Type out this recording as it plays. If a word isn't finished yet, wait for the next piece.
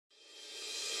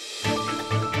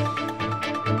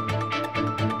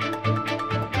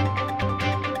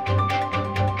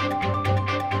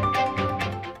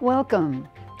Welcome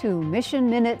to Mission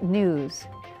Minute News.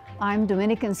 I'm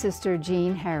Dominican Sister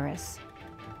Jean Harris.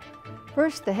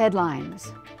 First, the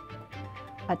headlines.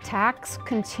 Attacks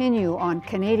continue on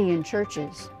Canadian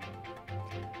churches.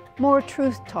 More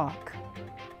truth talk.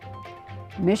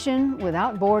 Mission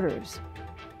without borders.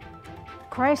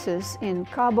 Crisis in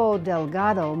Cabo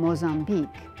Delgado, Mozambique.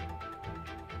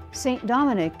 St.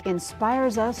 Dominic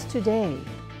inspires us today.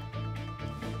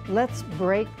 Let's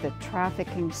break the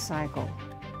trafficking cycle.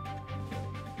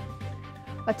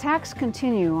 Attacks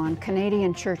continue on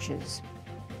Canadian churches.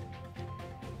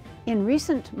 In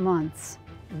recent months,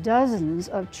 dozens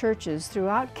of churches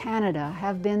throughout Canada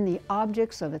have been the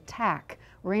objects of attack,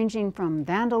 ranging from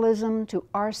vandalism to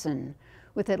arson,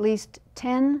 with at least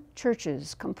 10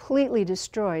 churches completely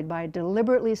destroyed by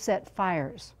deliberately set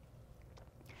fires.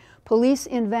 Police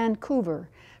in Vancouver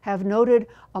have noted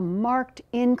a marked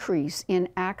increase in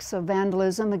acts of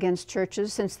vandalism against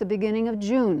churches since the beginning of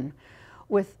June,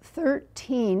 with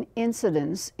 13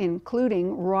 incidents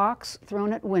including rocks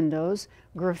thrown at windows,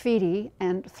 graffiti,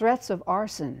 and threats of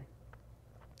arson.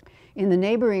 In the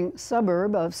neighboring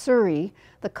suburb of Surrey,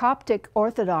 the Coptic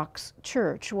Orthodox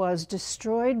Church was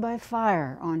destroyed by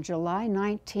fire on July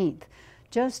 19th,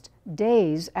 just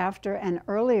days after an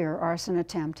earlier arson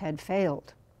attempt had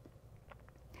failed.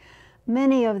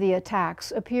 Many of the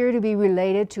attacks appear to be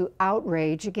related to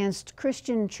outrage against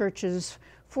Christian churches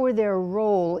for their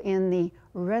role in the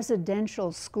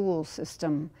residential school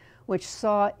system, which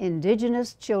saw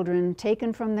Indigenous children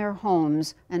taken from their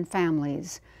homes and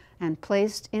families and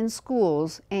placed in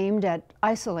schools aimed at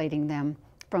isolating them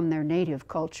from their native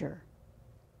culture.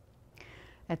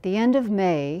 At the end of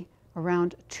May,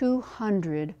 around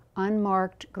 200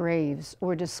 unmarked graves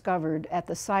were discovered at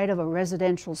the site of a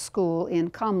residential school in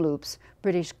Kamloops,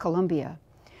 British Columbia,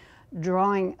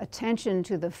 drawing attention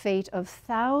to the fate of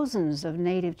thousands of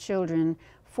Native children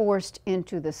forced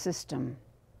into the system.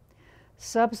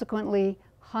 Subsequently,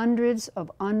 hundreds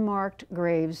of unmarked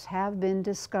graves have been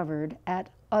discovered at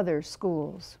other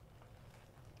schools.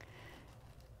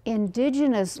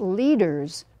 Indigenous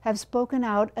leaders have spoken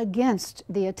out against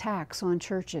the attacks on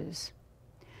churches.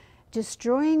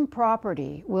 Destroying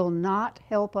property will not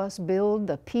help us build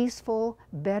the peaceful,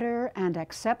 better, and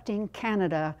accepting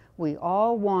Canada we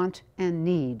all want and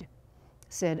need,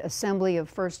 said Assembly of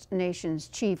First Nations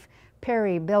Chief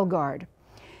Perry Bellegarde.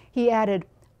 He added,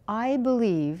 "I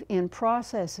believe in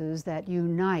processes that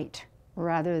unite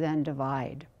rather than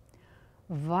divide.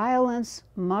 Violence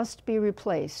must be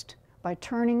replaced by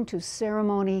turning to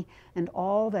ceremony and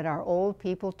all that our old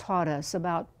people taught us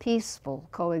about peaceful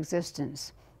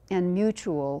coexistence and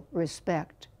mutual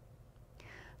respect.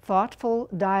 Thoughtful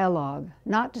dialogue,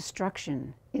 not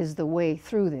destruction, is the way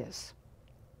through this."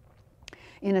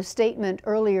 In a statement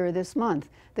earlier this month,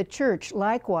 the Church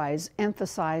likewise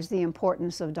emphasized the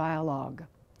importance of dialogue.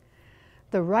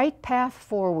 The right path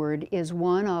forward is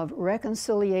one of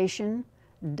reconciliation,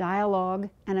 dialogue,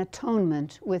 and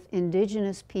atonement with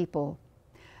Indigenous people,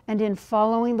 and in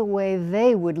following the way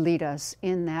they would lead us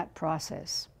in that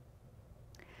process.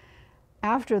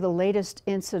 After the latest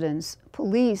incidents,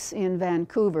 police in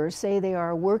Vancouver say they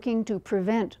are working to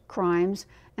prevent crimes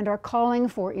and are calling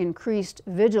for increased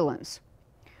vigilance.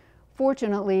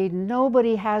 Fortunately,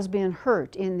 nobody has been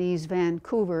hurt in these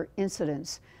Vancouver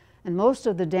incidents, and most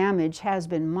of the damage has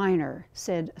been minor,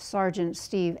 said Sergeant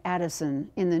Steve Addison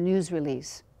in the news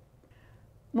release.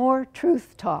 More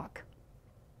truth talk.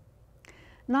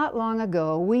 Not long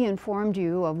ago, we informed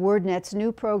you of Wordnet's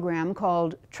new program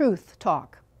called Truth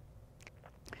Talk.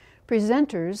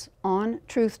 Presenters on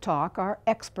Truth Talk are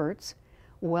experts,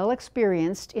 well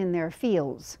experienced in their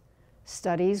fields.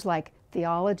 Studies like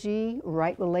theology,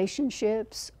 right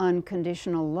relationships,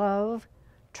 unconditional love,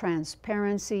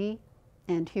 transparency,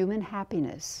 and human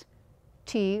happiness,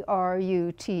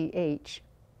 TRUTH,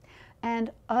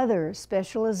 and other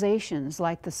specializations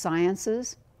like the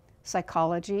sciences,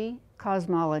 psychology,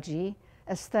 cosmology,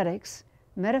 aesthetics,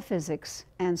 metaphysics,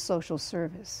 and social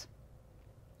service.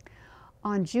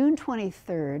 On June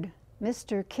 23rd,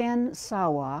 Mr. Ken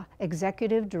Sawa,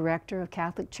 Executive Director of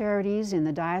Catholic Charities in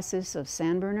the Diocese of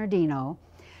San Bernardino,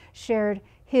 shared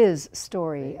his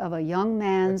story of a young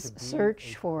man's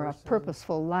search for a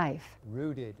purposeful life.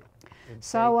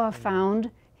 Sawa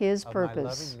found his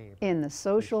purpose in the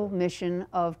social mission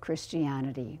of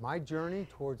Christianity.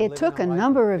 It took a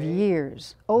number of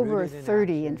years, over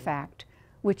 30 in fact,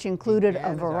 which included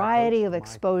a variety of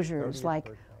exposures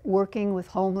like working with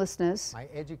homelessness,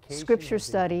 scripture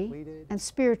study, and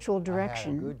spiritual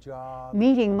direction,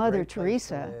 meeting Mother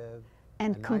Teresa,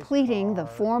 and completing the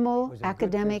formal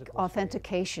academic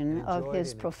authentication of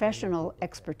his professional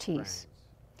expertise.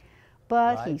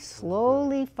 but he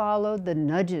slowly followed the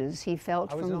nudges he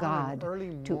felt from God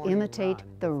to imitate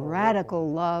the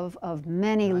radical love of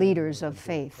many leaders of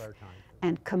faith,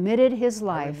 and committed his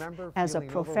life as a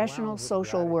professional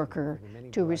social worker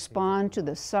to respond to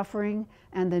the suffering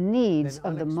and the needs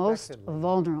of the most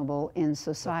vulnerable in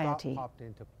society.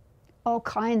 All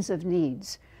kinds of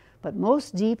needs, but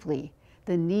most deeply,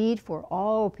 the need for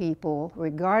all people,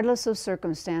 regardless of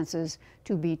circumstances,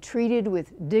 to be treated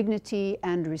with dignity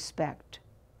and respect.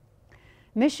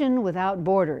 Mission Without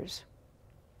Borders.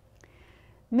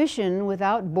 Mission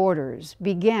Without Borders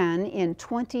began in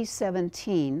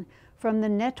 2017 from the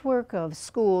network of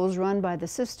schools run by the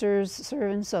Sisters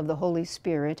Servants of the Holy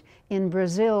Spirit in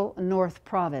Brazil North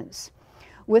Province,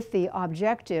 with the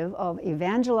objective of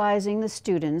evangelizing the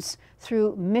students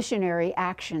through missionary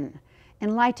action,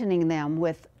 enlightening them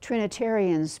with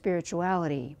Trinitarian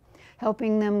spirituality,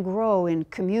 helping them grow in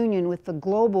communion with the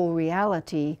global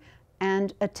reality,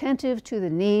 and attentive to the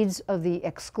needs of the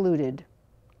excluded.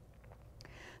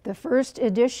 The first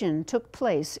edition took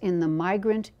place in the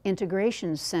Migrant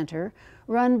Integration Center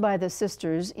run by the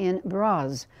sisters in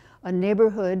Braz, a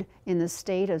neighborhood in the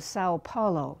state of Sao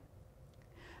Paulo.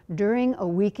 During a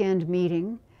weekend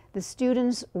meeting, the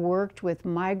students worked with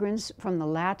migrants from the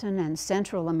Latin and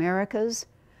Central Americas,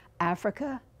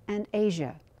 Africa, and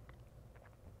Asia.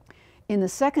 In the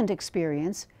second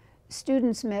experience,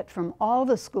 students met from all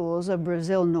the schools of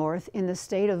Brazil North in the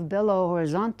state of Belo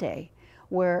Horizonte,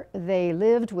 where they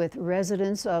lived with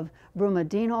residents of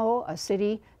Brumadinho, a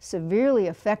city severely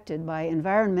affected by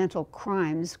environmental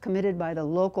crimes committed by the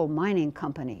local mining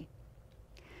company.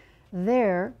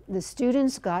 There, the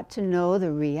students got to know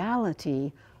the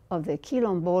reality of the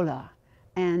quilombola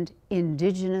and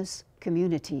indigenous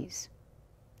communities.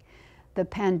 The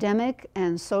pandemic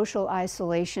and social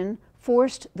isolation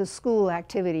forced the school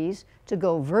activities to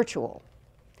go virtual.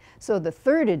 So the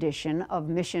third edition of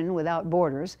Mission Without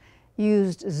Borders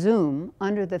used Zoom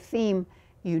under the theme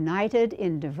United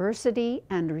in Diversity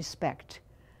and Respect,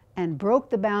 and broke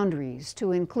the boundaries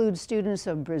to include students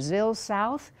of Brazil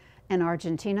South and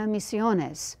Argentina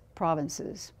Misiones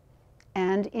provinces.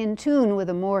 And in tune with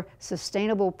a more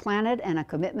sustainable planet and a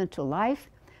commitment to life,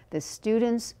 the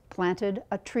students planted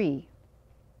a tree.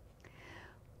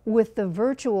 With the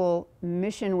virtual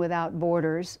Mission Without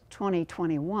Borders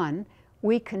 2021,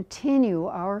 we continue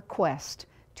our quest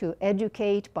to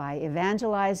educate by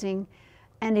evangelizing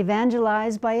and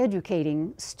evangelize by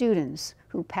educating students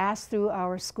who pass through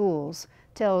our schools,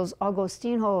 tells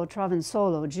Agostinho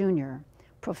Traversolo Jr.,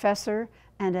 professor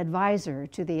and advisor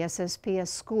to the SSPS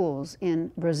schools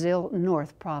in Brazil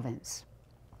North Province.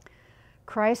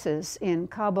 Crisis in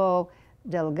Cabo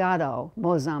Delgado,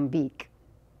 Mozambique.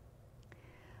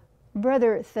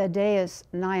 Brother Thaddeus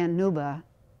Nyanuba,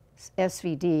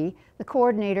 SVD, the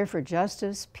coordinator for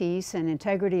justice, peace, and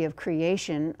integrity of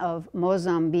creation of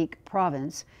Mozambique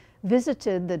province,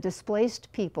 visited the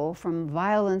displaced people from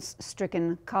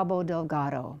violence-stricken Cabo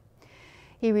Delgado.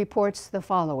 He reports the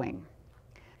following.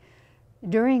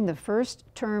 During the first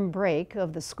term break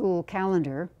of the school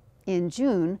calendar, in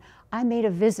June, I made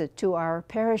a visit to our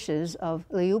parishes of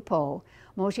Liupo,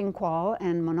 Motinqual,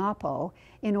 and Monapo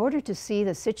in order to see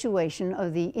the situation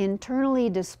of the internally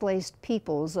displaced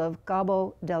peoples of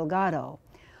Cabo Delgado.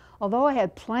 Although I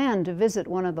had planned to visit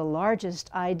one of the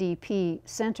largest IDP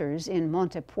centers in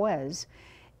Montepuez,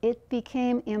 it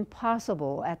became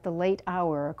impossible at the late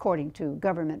hour according to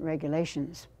government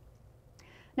regulations.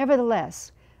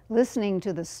 Nevertheless, listening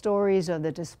to the stories of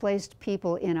the displaced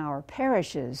people in our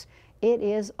parishes, it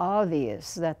is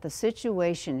obvious that the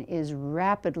situation is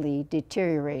rapidly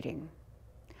deteriorating.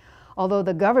 Although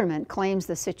the government claims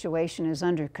the situation is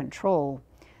under control,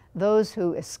 those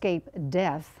who escape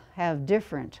death have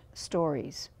different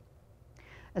stories.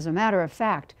 As a matter of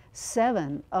fact,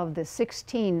 7 of the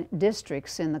 16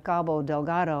 districts in the Cabo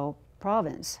Delgado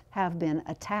province have been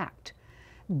attacked,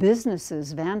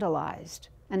 businesses vandalized,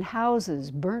 and houses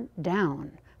burnt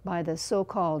down by the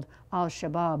so-called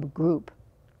Al-Shabaab group.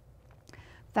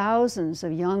 Thousands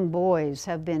of young boys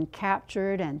have been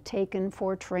captured and taken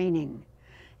for training,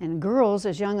 and girls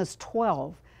as young as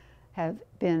 12 have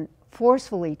been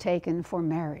forcefully taken for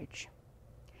marriage.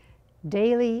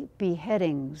 Daily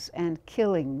beheadings and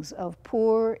killings of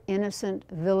poor, innocent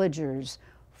villagers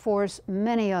force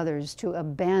many others to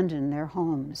abandon their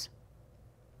homes.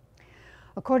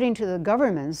 According to the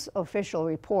government's official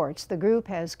reports, the group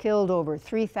has killed over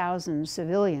 3,000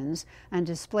 civilians and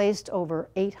displaced over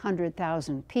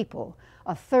 800,000 people,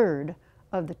 a third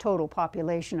of the total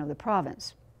population of the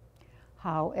province.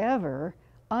 However,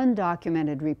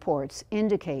 undocumented reports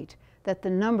indicate that the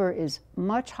number is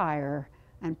much higher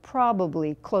and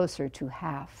probably closer to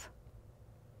half.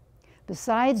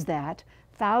 Besides that,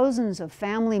 thousands of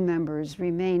family members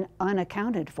remain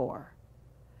unaccounted for,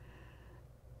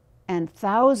 and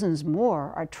thousands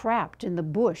more are trapped in the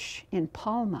bush in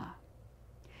Palma.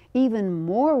 Even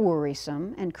more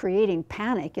worrisome and creating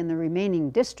panic in the remaining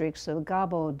districts of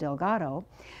Cabo Delgado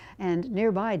and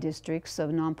nearby districts of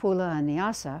Nampula and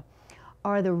Niassa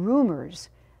are the rumors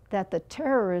that the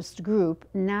terrorist group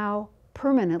now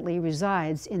permanently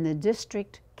resides in the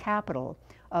district capital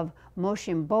of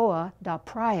Mocimboa da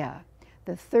Praia,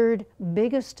 the third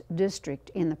biggest district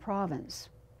in the province.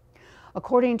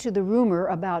 According to the rumor,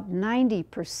 about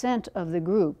 90% of the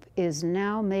group is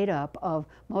now made up of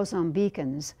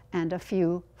Mozambicans and a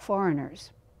few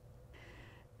foreigners.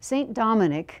 Saint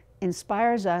Dominic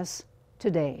inspires us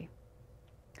today.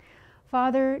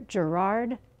 Father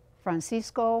Gerard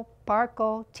Francisco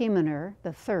Parco Timoner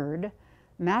III,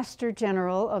 Master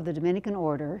General of the Dominican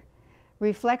Order,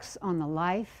 reflects on the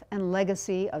life and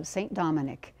legacy of Saint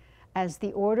Dominic as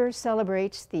the order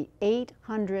celebrates the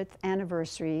 800th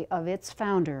anniversary of its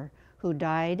founder, who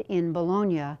died in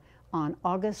Bologna on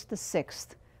August the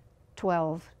 6th,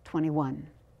 1221.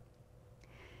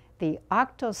 The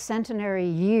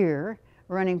octocentenary year,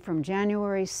 running from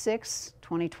January 6,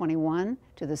 2021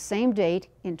 to the same date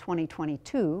in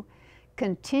 2022,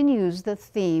 continues the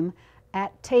theme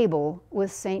At Table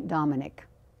with Saint Dominic.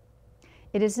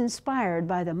 It is inspired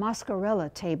by the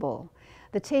Mascarella table,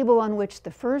 the table on which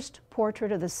the first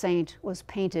portrait of the saint was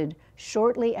painted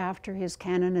shortly after his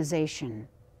canonization.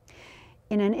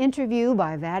 In an interview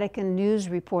by Vatican News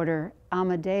reporter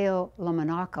Amadeo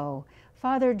Lomonaco,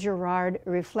 Father Gerard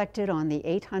reflected on the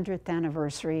 800th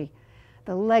anniversary,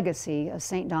 the legacy of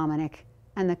Saint Dominic,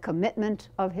 and the commitment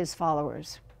of his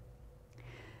followers.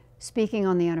 Speaking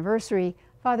on the anniversary,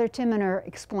 Father Timoner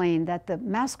explained that the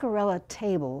Mascarella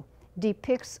table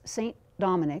depicts Saint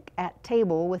Dominic at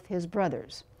table with his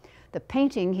brothers. The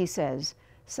painting, he says,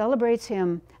 celebrates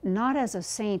him not as a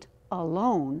saint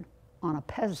alone on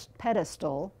a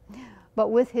pedestal, but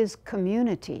with his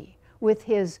community, with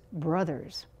his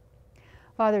brothers.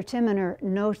 Father Timoner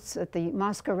notes that the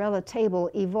Mascarella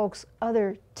table evokes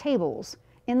other tables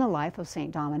in the life of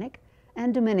Saint Dominic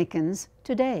and Dominicans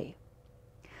today.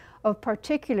 Of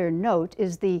particular note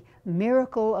is the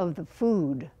miracle of the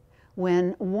food,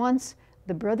 when once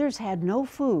the brothers had no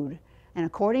food, and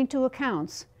according to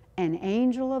accounts, an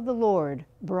angel of the Lord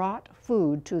brought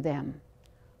food to them.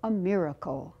 A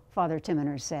miracle, Father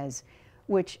Timoner says,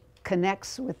 which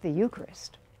connects with the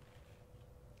Eucharist.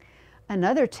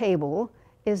 Another table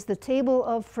is the table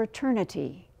of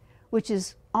fraternity, which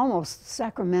is almost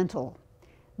sacramental,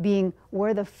 being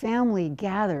where the family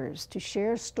gathers to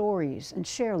share stories and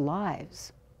share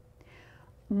lives.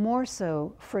 More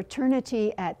so,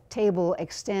 fraternity at table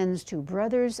extends to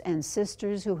brothers and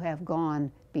sisters who have gone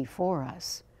before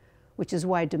us, which is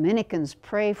why Dominicans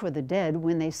pray for the dead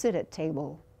when they sit at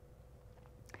table.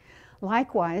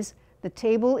 Likewise, the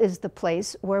table is the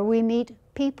place where we meet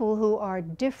people who are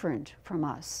different from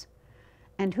us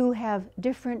and who have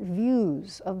different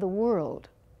views of the world.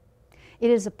 It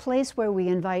is a place where we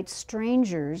invite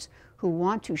strangers who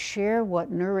want to share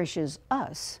what nourishes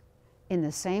us, in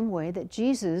the same way that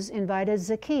Jesus invited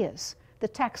Zacchaeus, the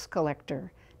tax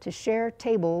collector, to share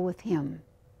table with him.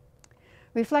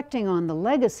 Reflecting on the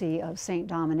legacy of Saint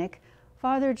Dominic,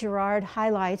 Father Gerard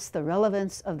highlights the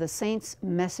relevance of the saint's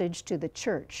message to the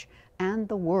Church and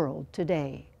the world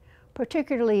today,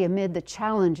 particularly amid the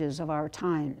challenges of our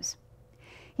times.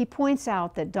 He points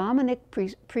out that Dominic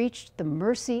preached the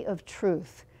mercy of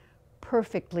truth,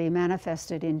 perfectly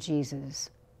manifested in Jesus.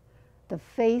 The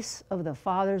face of the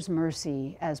Father's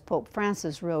mercy, as Pope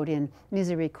Francis wrote in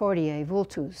Misericordiae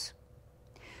Vultus.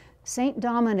 Saint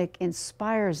Dominic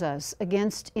inspires us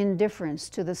against indifference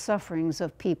to the sufferings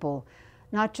of people,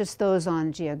 not just those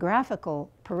on geographical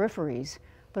peripheries,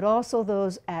 but also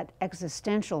those at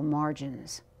existential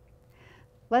margins.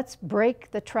 Let's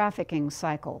break the trafficking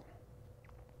cycle.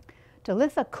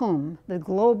 Talitha Cum, the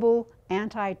global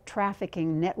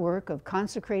anti-trafficking network of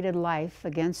consecrated life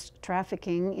against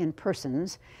trafficking in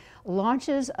persons,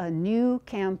 launches a new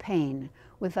campaign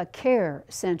with a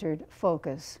care-centered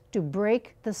focus to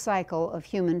break the cycle of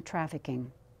human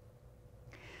trafficking.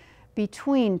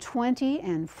 Between 20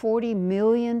 and 40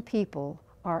 million people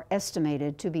are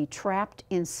estimated to be trapped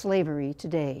in slavery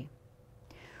today.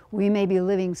 We may be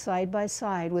living side by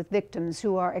side with victims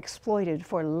who are exploited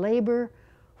for labor,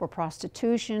 for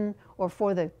prostitution, or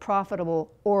for the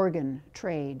profitable organ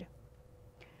trade.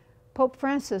 Pope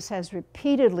Francis has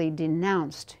repeatedly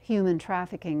denounced human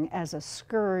trafficking as a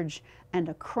scourge and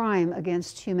a crime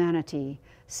against humanity,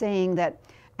 saying that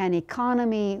An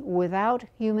economy without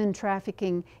human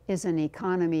trafficking is an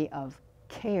economy of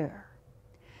care.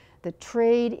 The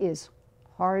trade is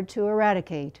hard to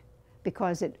eradicate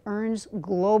because it earns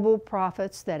global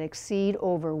profits that exceed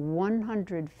over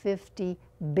 150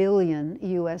 billion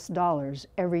US dollars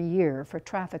every year for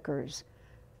traffickers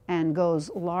and goes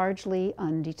largely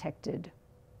undetected.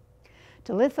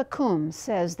 Talitha Kum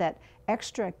says that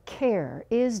extra care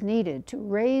is needed to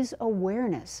raise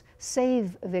awareness,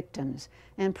 save victims,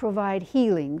 and provide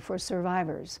healing for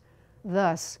survivors,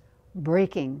 thus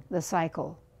breaking the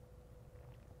cycle.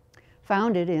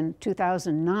 Founded in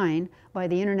 2009 by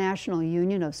the International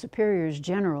Union of Superiors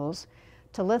Generals,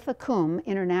 Talitha Kum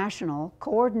International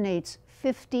coordinates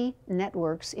 50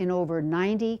 networks in over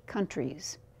 90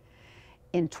 countries.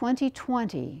 In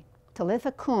 2020,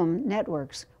 Talitha Kum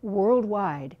networks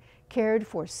worldwide cared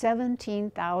for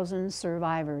 17,000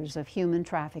 survivors of human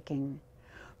trafficking,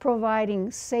 providing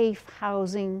safe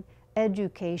housing,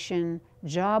 education,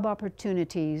 job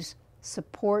opportunities,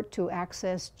 support to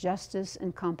access justice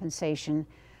and compensation,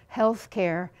 health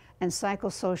care, and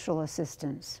psychosocial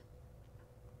assistance.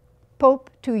 Pope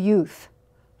to youth,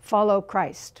 follow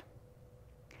Christ.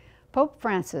 Pope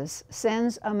Francis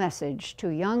sends a message to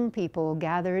young people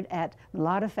gathered at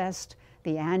Mladafest,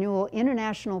 the annual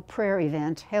international prayer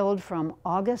event held from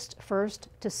August 1st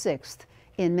to 6th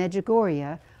in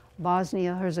Medjugorje,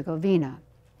 Bosnia-Herzegovina.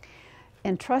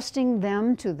 Entrusting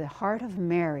them to the heart of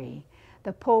Mary,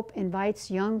 the Pope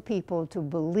invites young people to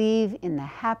believe in the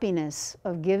happiness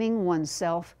of giving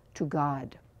oneself to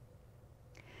God.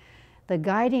 The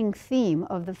guiding theme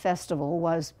of the festival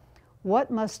was,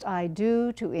 "What must I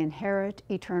do to inherit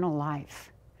eternal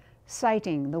life?"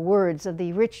 citing the words of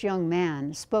the rich young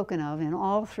man spoken of in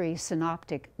all three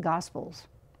synoptic Gospels.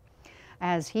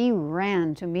 As he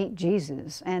ran to meet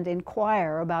Jesus and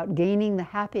inquire about gaining the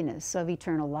happiness of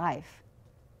eternal life.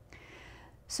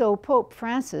 So Pope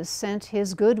Francis sent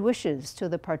his good wishes to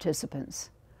the participants,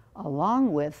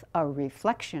 along with a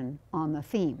reflection on the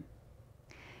theme.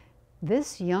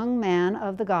 This young man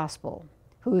of the Gospel,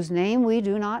 whose name we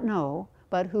do not know,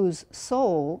 but whose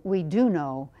soul we do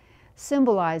know,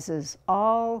 symbolizes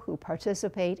all who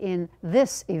participate in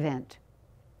this event.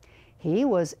 He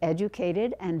was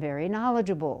educated and very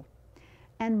knowledgeable,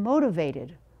 and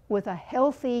motivated with a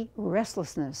healthy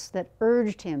restlessness that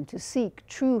urged him to seek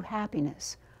true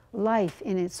happiness, life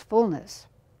in its fullness.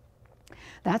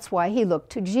 That's why he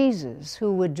looked to Jesus,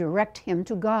 who would direct him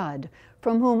to God,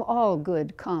 from whom all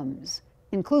good comes,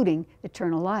 including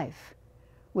eternal life,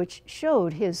 which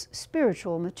showed his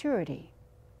spiritual maturity.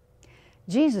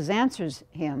 Jesus answers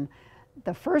him,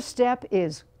 the first step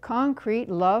is concrete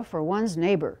love for one's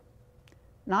neighbor,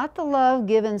 not the love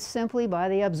given simply by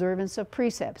the observance of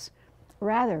precepts,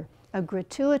 rather a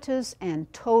gratuitous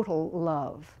and total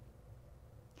love.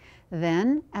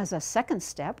 Then, as a second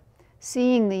step,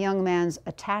 seeing the young man's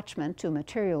attachment to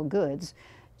material goods,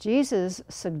 Jesus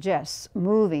suggests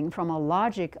moving from a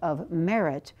logic of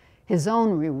merit, his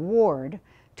own reward,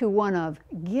 to one of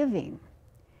giving.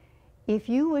 If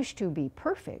you wish to be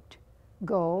perfect,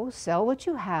 go sell what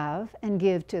you have and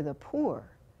give to the poor,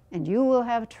 and you will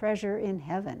have treasure in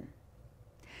heaven.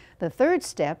 The third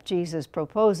step Jesus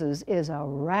proposes is a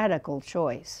radical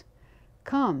choice.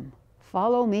 Come,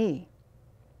 follow me.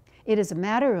 It is a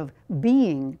matter of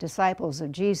being disciples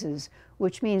of Jesus,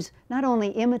 which means not only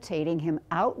imitating him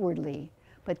outwardly,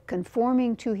 but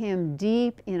conforming to him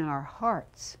deep in our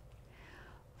hearts.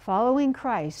 Following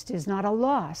Christ is not a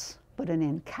loss, but an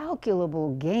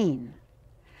incalculable gain.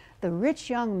 The rich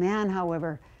young man,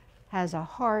 however, has a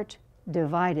heart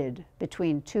divided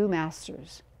between two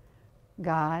masters,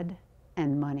 God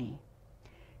and money.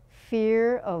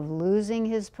 Fear of losing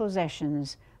his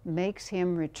possessions makes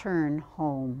him return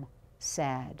home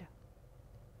sad.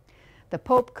 The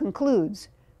Pope concludes,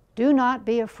 do not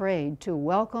be afraid to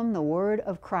welcome the word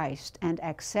of Christ and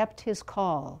accept his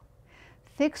call.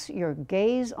 Fix your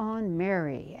gaze on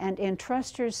Mary and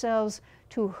entrust yourselves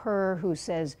to her who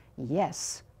says,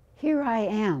 yes, here I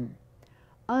am,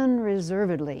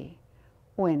 unreservedly,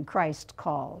 when Christ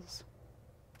calls.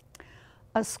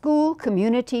 A school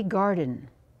community garden.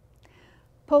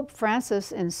 Pope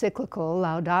Francis' encyclical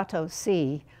Laudato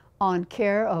Si on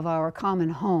care of our common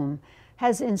home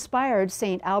has inspired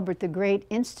St. Albert the Great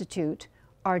Institute,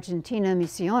 Argentina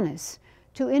Misiones,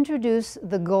 to introduce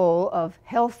the goal of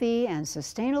healthy and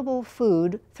sustainable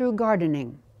food through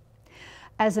gardening.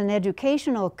 As an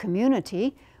educational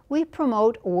community, we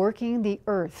promote working the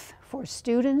earth for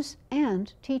students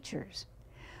and teachers.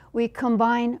 We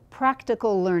combine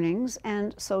practical learnings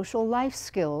and social life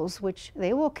skills, which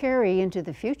they will carry into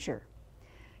the future.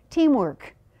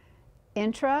 Teamwork,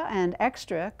 intra and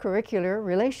extracurricular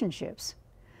relationships,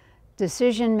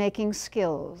 decision-making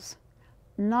skills,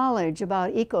 knowledge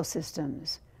about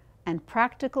ecosystems, and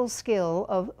practical skill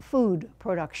of food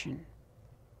production.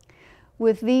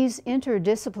 With these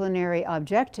interdisciplinary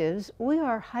objectives, we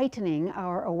are heightening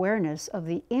our awareness of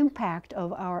the impact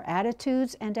of our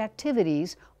attitudes and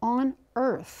activities on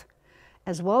Earth,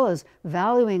 as well as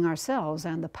valuing ourselves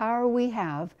and the power we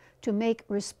have to make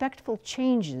respectful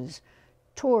changes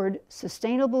toward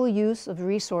sustainable use of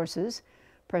resources,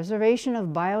 preservation of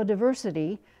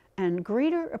biodiversity, and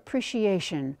greater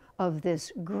appreciation of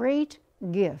this great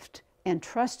gift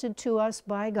entrusted to us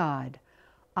by God,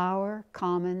 our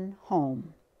common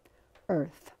home,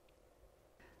 Earth.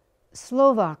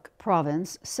 Slovak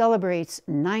province celebrates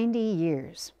 90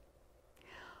 years.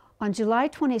 On July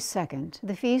 22nd,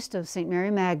 the feast of St.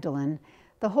 Mary Magdalene,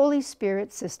 the Holy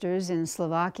Spirit Sisters in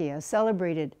Slovakia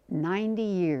celebrated 90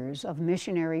 years of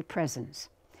missionary presence.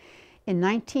 In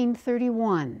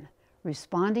 1931,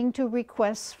 responding to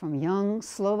requests from young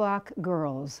Slovak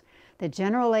girls, the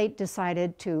Generalate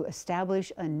decided to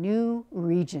establish a new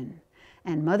region,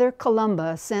 and Mother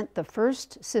Columba sent the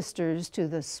first sisters to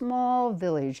the small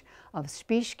village of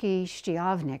Spišský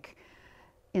Štiavnik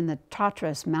in the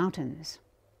Tatras Mountains.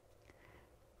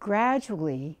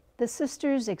 Gradually, the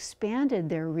sisters expanded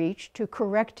their reach to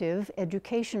corrective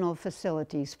educational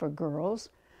facilities for girls,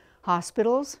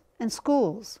 hospitals, and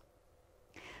schools.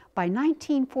 By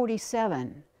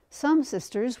 1947, some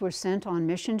sisters were sent on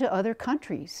mission to other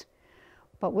countries.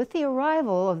 But with the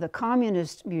arrival of the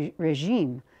communist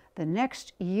regime, the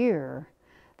next year,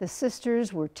 the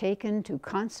sisters were taken to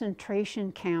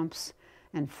concentration camps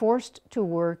and forced to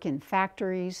work in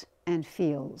factories and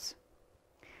fields.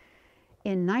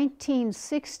 In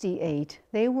 1968,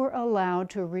 they were allowed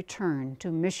to return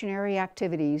to missionary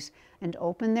activities and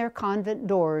open their convent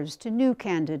doors to new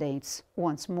candidates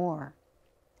once more.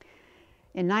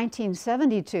 In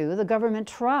 1972, the government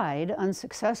tried,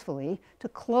 unsuccessfully, to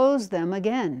close them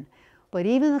again, but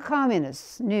even the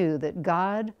communists knew that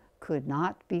God could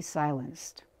not be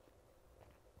silenced.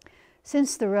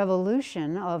 Since the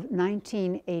revolution of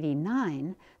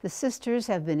 1989, the sisters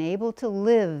have been able to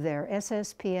live their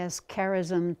SSPS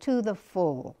charism to the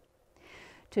full.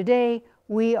 Today,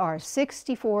 we are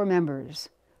 64 members,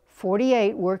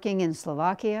 48 working in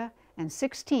Slovakia and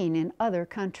 16 in other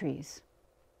countries.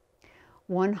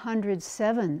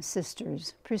 107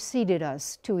 sisters preceded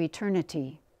us to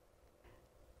eternity.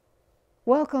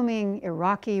 Welcoming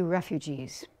Iraqi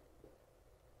refugees.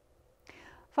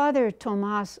 Father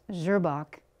Tomáš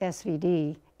Žurbák,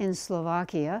 SVD, in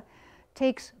Slovakia,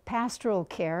 takes pastoral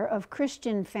care of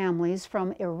Christian families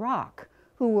from Iraq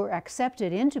who were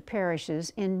accepted into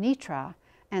parishes in Nitra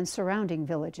and surrounding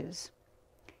villages.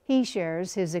 He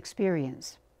shares his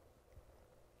experience.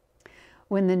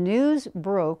 When the news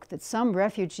broke that some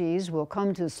refugees will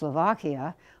come to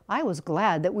Slovakia, I was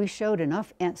glad that we showed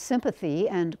enough sympathy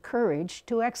and courage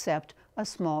to accept a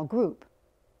small group.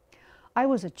 I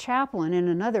was a chaplain in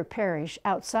another parish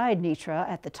outside Nitra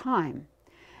at the time,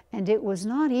 and it was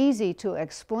not easy to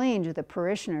explain to the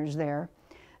parishioners there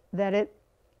that it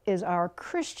is our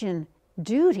Christian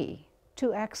duty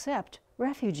to accept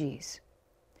refugees.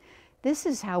 This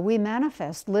is how we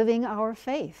manifest living our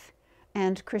faith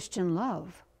and Christian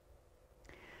love.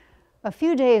 A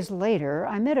few days later,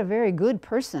 I met a very good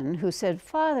person who said,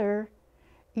 "Father,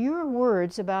 your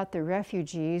words about the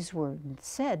refugees were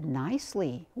said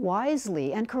nicely,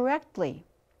 wisely, and correctly.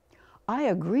 I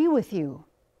agree with you,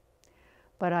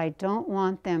 but I don't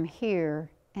want them here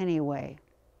anyway."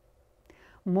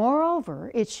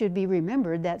 Moreover, it should be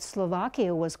remembered that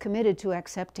Slovakia was committed to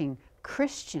accepting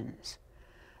Christians,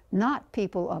 not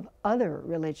people of other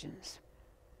religions.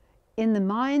 In the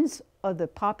minds of the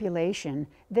population,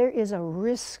 there is a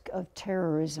risk of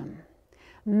terrorism.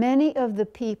 Many of the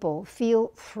people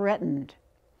feel threatened.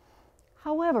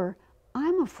 However,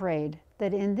 I'm afraid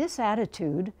that in this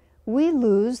attitude, we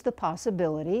lose the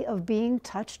possibility of being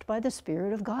touched by the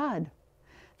Spirit of God,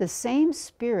 the same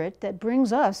Spirit that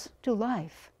brings us to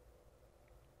life.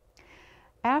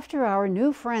 After our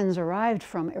new friends arrived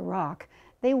from Iraq,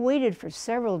 they waited for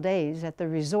several days at the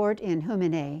resort in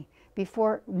Humene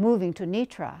before moving to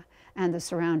Nitra and the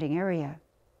surrounding area.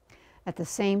 At the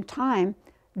same time,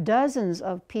 dozens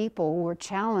of people were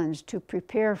challenged to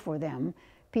prepare for them,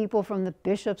 people from the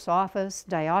bishop's office,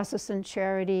 diocesan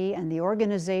charity, and the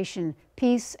organization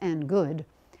Peace and Good,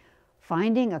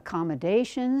 finding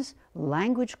accommodations,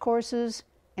 language courses,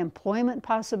 employment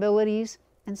possibilities,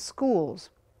 and schools,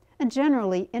 and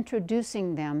generally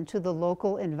introducing them to the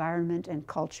local environment and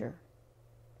culture.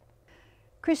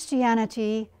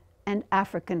 Christianity and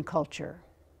African culture.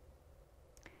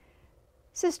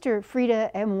 Sister Frida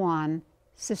Emwan,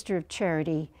 Sister of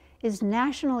Charity, is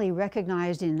nationally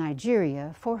recognized in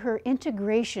Nigeria for her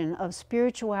integration of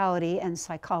spirituality and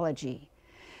psychology.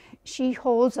 She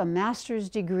holds a master's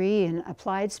degree in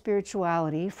applied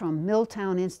spirituality from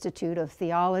Milltown Institute of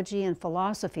Theology and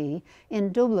Philosophy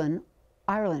in Dublin,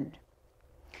 Ireland.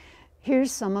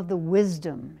 Here's some of the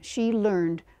wisdom she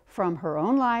learned from her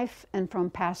own life and from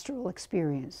pastoral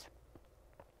experience.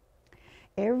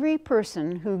 Every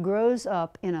person who grows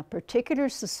up in a particular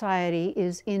society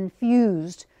is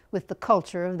infused with the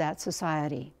culture of that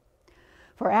society.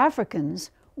 For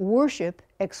Africans, worship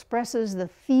expresses the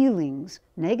feelings,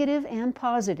 negative and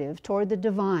positive, toward the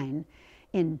divine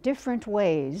in different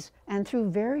ways and through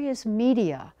various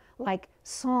media like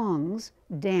songs,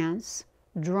 dance,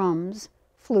 drums,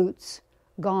 flutes,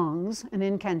 gongs, and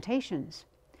incantations.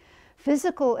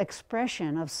 Physical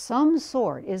expression of some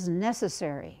sort is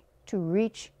necessary to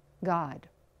reach God.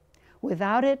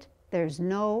 Without it, there's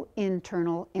no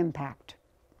internal impact.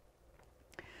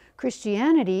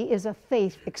 Christianity is a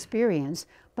faith experience,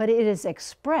 but it is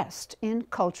expressed in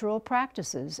cultural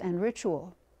practices and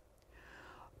ritual.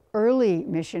 Early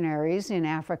missionaries in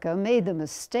Africa made the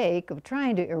mistake of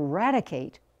trying to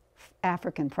eradicate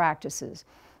African practices,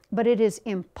 but it is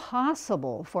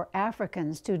impossible for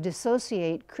Africans to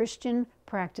dissociate Christian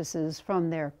practices from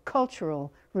their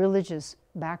cultural religious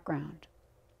background.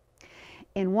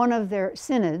 In one of their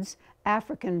synods,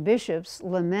 African bishops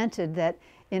lamented that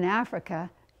in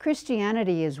Africa,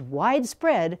 Christianity is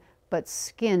widespread but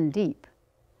skin deep.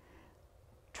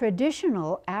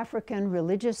 Traditional African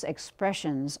religious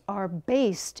expressions are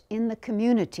based in the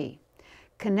community,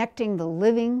 connecting the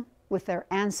living with their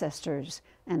ancestors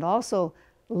and also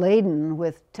laden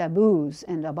with taboos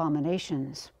and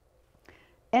abominations.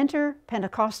 Enter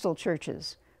Pentecostal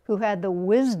churches who had the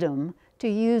wisdom to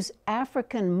use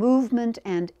African movement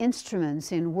and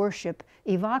instruments in worship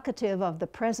evocative of the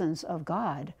presence of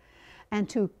God, and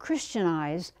to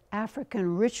Christianize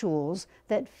African rituals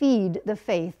that feed the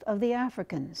faith of the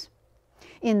Africans.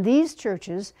 In these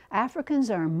churches,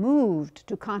 Africans are moved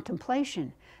to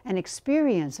contemplation and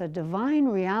experience a divine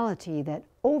reality that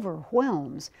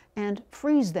overwhelms and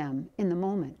frees them in the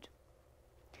moment.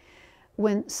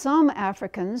 When some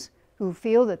Africans who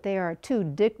feel that they are too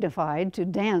dignified to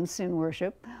dance in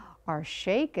worship are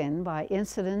shaken by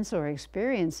incidents or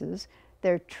experiences,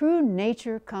 their true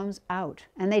nature comes out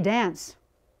and they dance.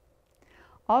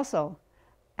 Also,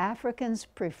 Africans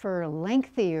prefer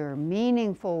lengthier,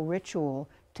 meaningful ritual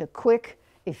to quick,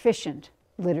 efficient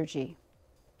liturgy.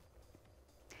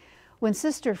 When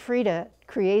Sister Frida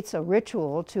creates a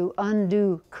ritual to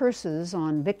undo curses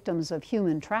on victims of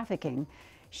human trafficking,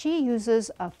 she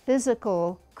uses a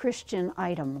physical Christian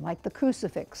item like the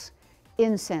crucifix,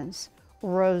 incense,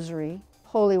 rosary,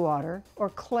 holy water, or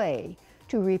clay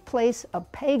to replace a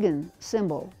pagan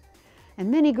symbol. And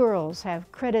many girls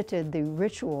have credited the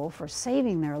ritual for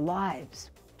saving their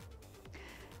lives.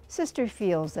 Sister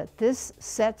feels that this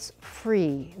sets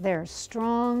free their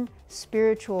strong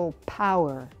spiritual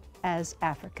power as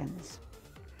Africans.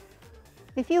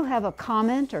 If you have a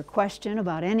comment or question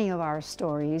about any of our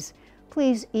stories,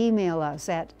 please email us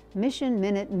at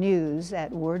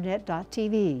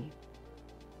missionminutenews@wordnet.tv.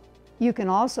 You can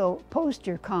also post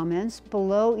your comments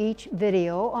below each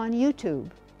video on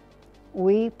YouTube.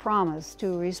 We promise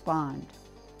to respond.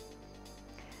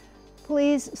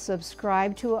 Please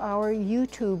subscribe to our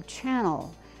YouTube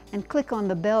channel and click on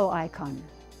the bell icon.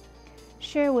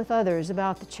 Share with others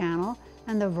about the channel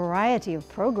and the variety of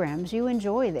programs you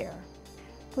enjoy there.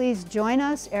 Please join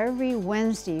us every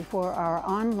Wednesday for our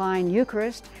online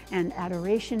Eucharist and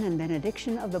Adoration and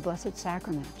Benediction of the Blessed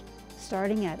Sacrament,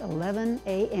 starting at 11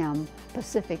 a.m.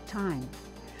 Pacific Time.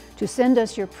 To send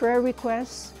us your prayer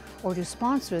requests or to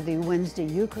sponsor the Wednesday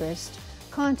Eucharist,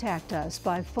 contact us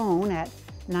by phone at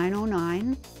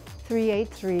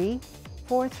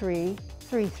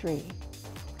 909-383-4333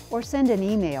 or send an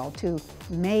email to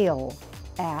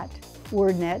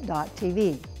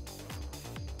mail@wordnet.tv.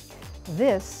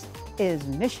 This is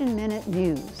Mission Minute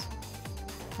News.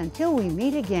 Until we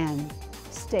meet again,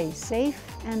 stay safe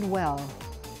and well,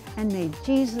 and may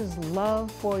Jesus' love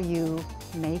for you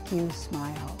make you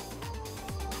smile.